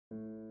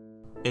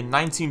In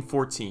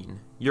 1914,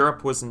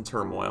 Europe was in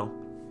turmoil.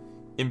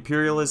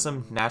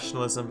 Imperialism,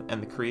 nationalism,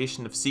 and the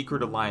creation of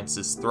secret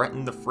alliances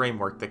threatened the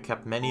framework that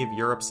kept many of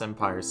Europe's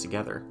empires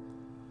together.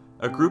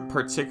 A group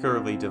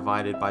particularly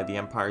divided by the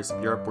empires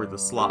of Europe were the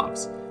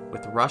Slavs,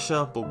 with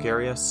Russia,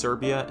 Bulgaria,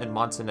 Serbia, and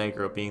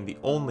Montenegro being the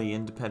only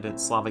independent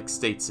Slavic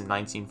states in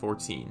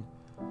 1914.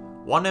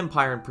 One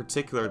empire in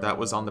particular that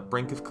was on the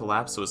brink of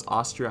collapse was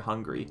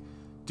Austria-Hungary,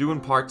 due in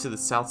part to the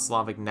South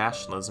Slavic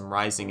nationalism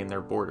rising in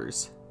their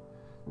borders.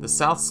 The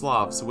South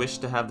Slavs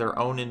wished to have their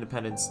own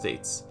independent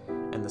states,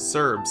 and the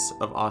Serbs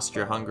of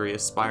Austria-Hungary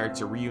aspired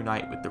to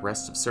reunite with the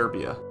rest of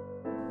Serbia.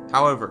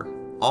 However,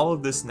 all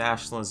of this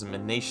nationalism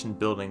and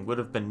nation-building would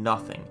have been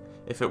nothing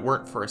if it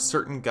weren't for a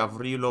certain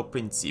Gavrilo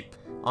Princip.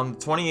 On the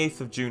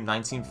 28th of June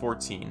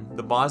 1914,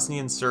 the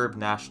Bosnian Serb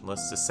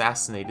nationalists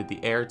assassinated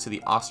the heir to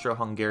the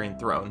Austro-Hungarian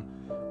throne,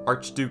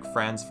 Archduke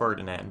Franz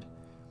Ferdinand.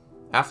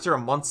 After a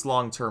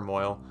months-long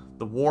turmoil,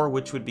 the war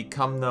which would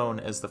become known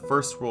as the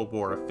First World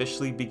War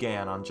officially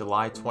began on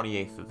July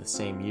 28th of the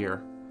same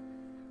year.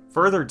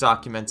 Further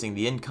documenting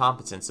the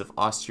incompetence of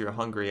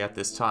Austria-Hungary at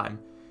this time,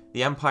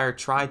 the empire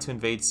tried to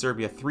invade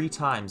Serbia 3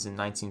 times in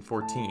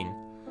 1914,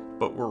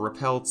 but were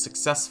repelled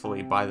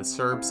successfully by the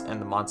Serbs and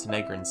the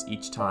Montenegrins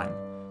each time,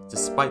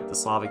 despite the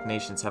Slavic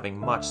nations having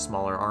much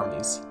smaller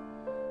armies.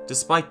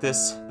 Despite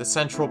this, the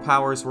Central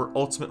Powers were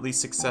ultimately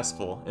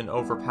successful in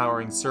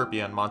overpowering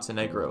Serbia and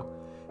Montenegro,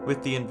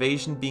 with the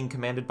invasion being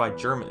commanded by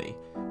Germany,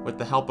 with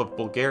the help of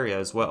Bulgaria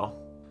as well.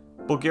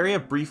 Bulgaria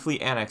briefly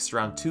annexed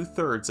around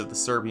 2/3 of the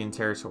Serbian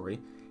territory,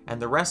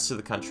 and the rest of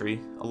the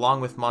country, along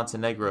with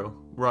Montenegro,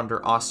 were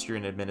under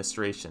Austrian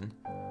administration.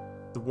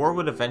 The war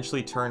would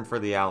eventually turn for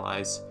the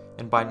Allies,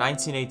 and by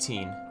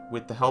 1918,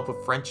 with the help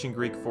of French and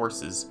Greek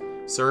forces,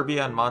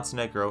 Serbia and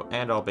Montenegro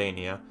and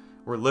Albania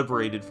were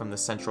liberated from the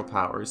Central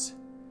Powers.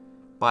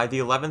 By the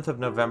 11th of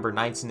November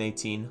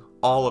 1918,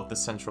 all of the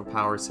Central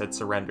Powers had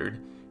surrendered,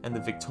 and the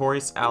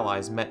victorious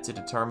Allies met to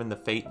determine the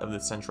fate of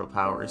the Central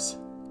Powers.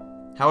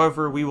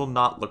 However, we will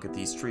not look at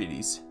these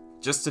treaties.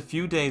 Just a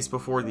few days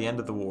before the end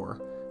of the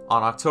war,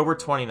 on October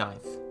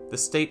 29th, the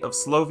state of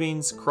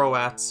Slovenes,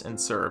 Croats,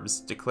 and Serbs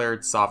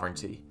declared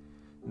sovereignty.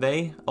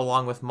 They,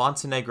 along with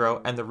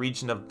Montenegro and the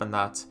region of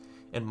Banat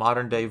in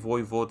modern-day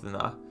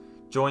Vojvodina,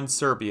 joined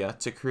Serbia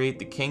to create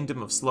the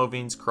Kingdom of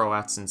Slovenes,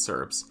 Croats, and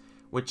Serbs,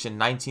 which in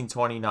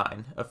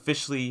 1929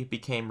 officially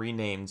became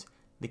renamed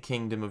the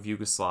Kingdom of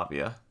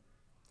Yugoslavia.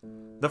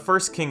 The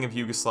first king of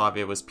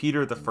Yugoslavia was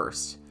Peter I,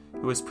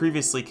 who was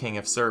previously king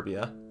of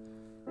Serbia.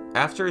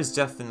 After his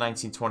death in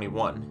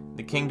 1921,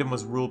 the kingdom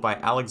was ruled by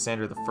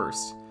Alexander I,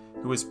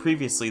 who was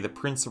previously the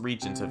Prince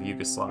Regent of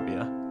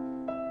Yugoslavia.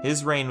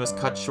 His reign was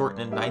cut short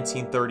in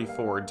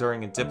 1934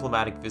 during a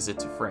diplomatic visit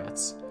to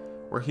France,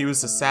 where he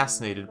was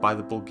assassinated by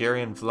the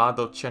Bulgarian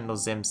Vlado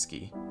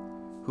Chernozemski,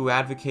 who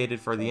advocated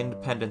for the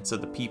independence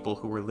of the people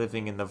who were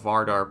living in the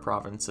Vardar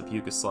province of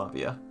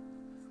Yugoslavia.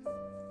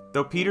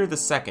 Though Peter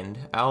II,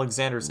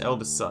 Alexander's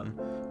eldest son,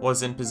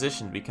 was in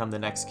position to become the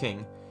next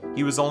king,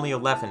 he was only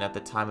 11 at the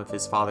time of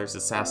his father's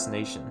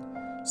assassination,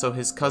 so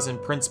his cousin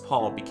Prince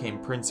Paul became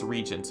Prince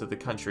Regent of the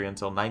country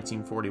until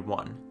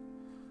 1941.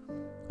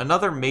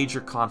 Another major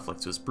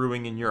conflict was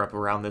brewing in Europe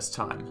around this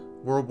time,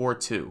 World War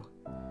II.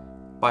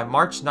 By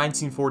March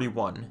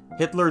 1941,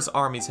 Hitler's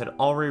armies had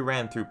already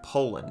ran through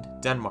Poland,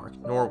 Denmark,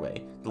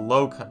 Norway, the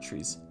Low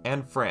Countries,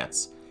 and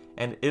France,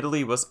 and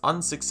Italy was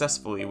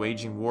unsuccessfully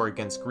waging war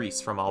against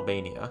Greece from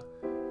Albania.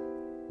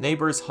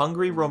 Neighbors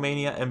Hungary,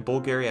 Romania, and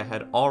Bulgaria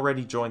had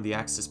already joined the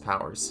Axis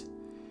powers.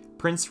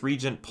 Prince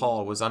Regent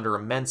Paul was under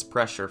immense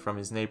pressure from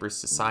his neighbors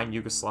to sign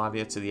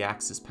Yugoslavia to the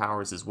Axis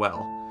powers as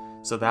well,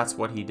 so that's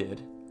what he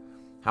did.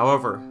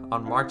 However,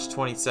 on March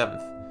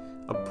 27th,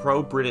 a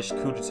pro-British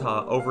coup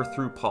d'etat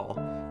overthrew Paul,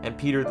 and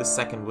Peter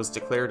II was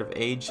declared of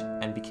age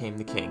and became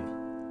the king.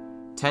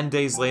 10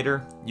 days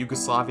later,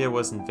 Yugoslavia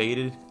was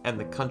invaded, and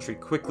the country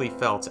quickly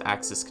fell to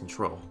Axis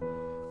control.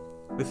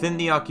 Within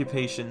the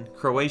occupation,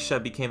 Croatia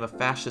became a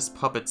fascist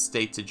puppet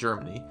state to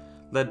Germany,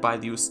 led by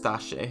the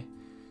Ustaše.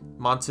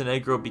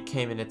 Montenegro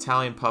became an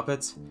Italian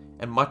puppet,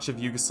 and much of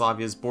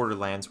Yugoslavia's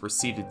borderlands were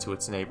ceded to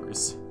its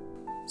neighbors.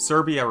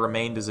 Serbia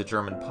remained as a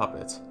German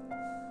puppet.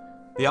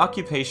 The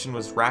occupation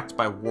was racked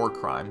by war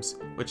crimes,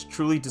 which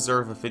truly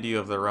deserve a video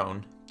of their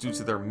own, due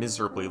to their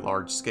miserably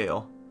large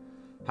scale.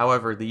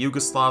 However, the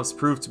Yugoslavs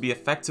proved to be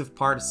effective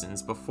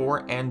partisans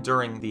before and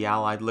during the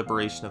Allied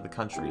liberation of the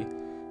country,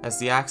 as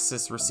the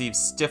Axis received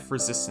stiff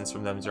resistance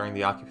from them during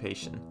the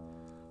occupation.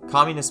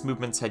 Communist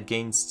movements had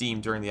gained steam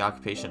during the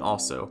occupation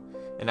also,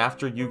 and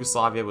after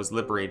Yugoslavia was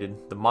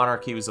liberated, the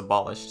monarchy was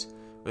abolished,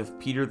 with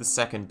Peter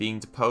II being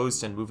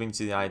deposed and moving to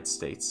the United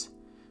States.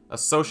 A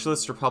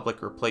socialist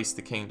republic replaced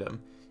the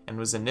kingdom, and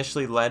was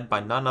initially led by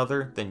none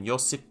other than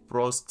Josip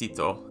Broz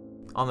Tito.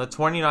 On the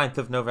 29th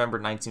of November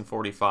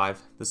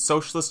 1945, the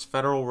Socialist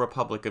Federal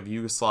Republic of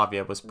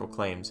Yugoslavia was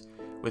proclaimed,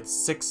 with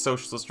 6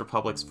 socialist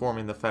republics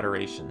forming the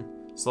federation: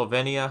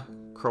 Slovenia,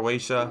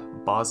 Croatia,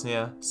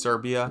 Bosnia,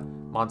 Serbia,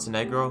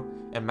 Montenegro,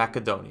 and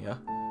Macedonia.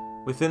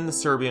 Within the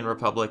Serbian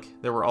Republic,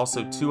 there were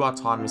also 2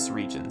 autonomous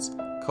regions,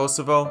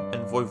 Kosovo,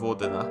 and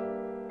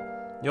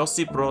Vojvodina.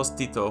 Josip Broz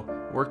Tito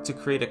worked to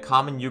create a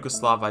common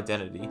Yugoslav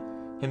identity,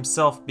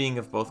 himself being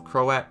of both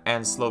Croat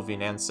and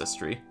Slovene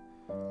ancestry.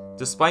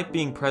 Despite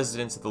being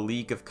president of the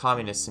League of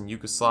Communists in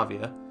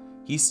Yugoslavia,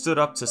 he stood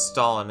up to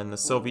Stalin and the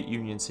Soviet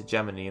Union's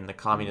hegemony in the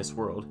communist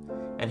world,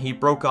 and he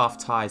broke off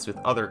ties with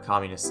other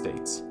communist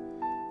states.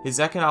 His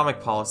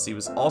economic policy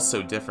was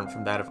also different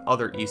from that of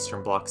other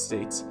Eastern Bloc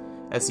states,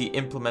 as he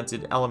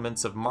implemented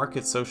elements of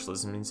market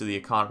socialism into the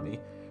economy,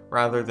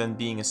 rather than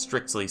being a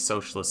strictly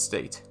socialist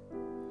state.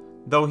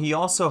 Though he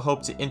also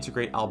hoped to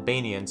integrate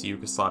Albania into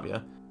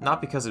Yugoslavia,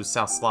 not because it was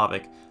South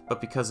Slavic, but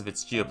because of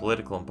its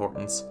geopolitical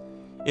importance,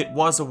 it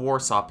was a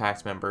Warsaw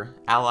Pact member,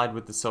 allied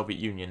with the Soviet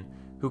Union,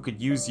 who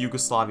could use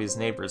Yugoslavia's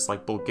neighbors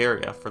like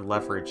Bulgaria for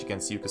leverage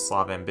against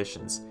Yugoslav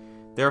ambitions.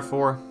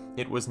 Therefore,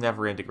 it was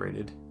never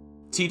integrated.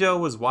 Tito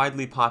was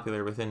widely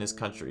popular within his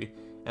country,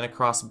 and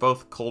across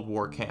both Cold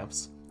War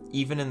camps,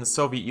 even in the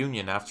Soviet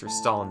Union after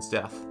Stalin's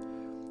death.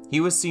 He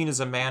was seen as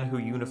a man who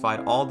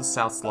unified all the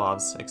South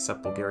Slavs,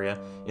 except Bulgaria,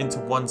 into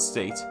one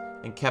state,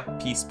 and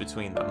kept peace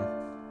between them.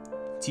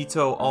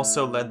 Tito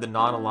also led the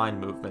Non-Aligned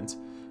Movement,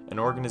 an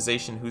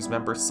organization whose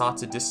members sought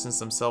to distance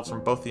themselves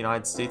from both the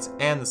United States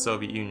and the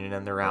Soviet Union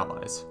and their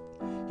allies.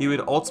 He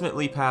would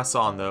ultimately pass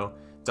on, though,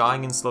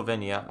 dying in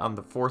Slovenia on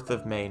the 4th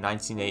of May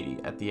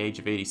 1980 at the age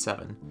of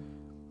 87.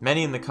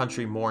 Many in the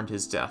country mourned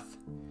his death.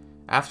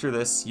 After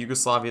this,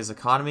 Yugoslavia's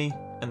economy,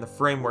 and the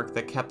framework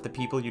that kept the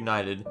people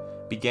united,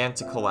 began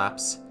to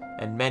collapse,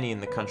 and many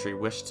in the country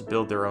wished to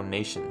build their own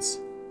nations.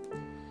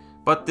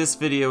 But this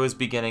video is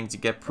beginning to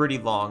get pretty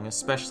long,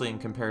 especially in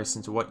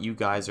comparison to what you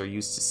guys are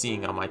used to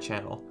seeing on my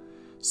channel.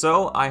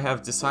 So I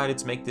have decided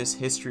to make this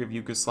History of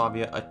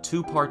Yugoslavia a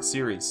two-part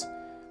series.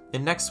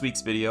 In next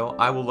week's video,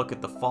 I will look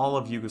at the fall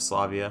of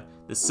Yugoslavia,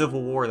 the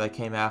civil war that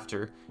came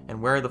after,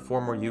 and where the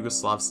former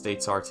Yugoslav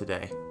states are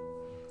today.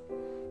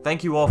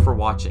 Thank you all for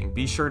watching.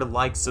 Be sure to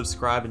like,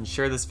 subscribe, and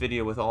share this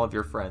video with all of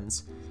your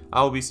friends.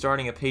 I will be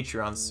starting a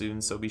Patreon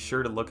soon, so be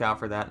sure to look out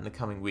for that in the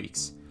coming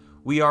weeks.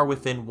 We are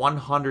within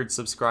 100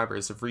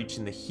 subscribers of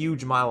reaching the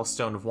huge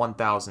milestone of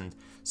 1,000,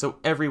 so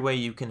every way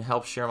you can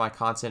help share my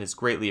content is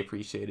greatly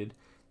appreciated.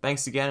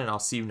 Thanks again, and I'll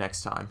see you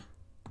next time.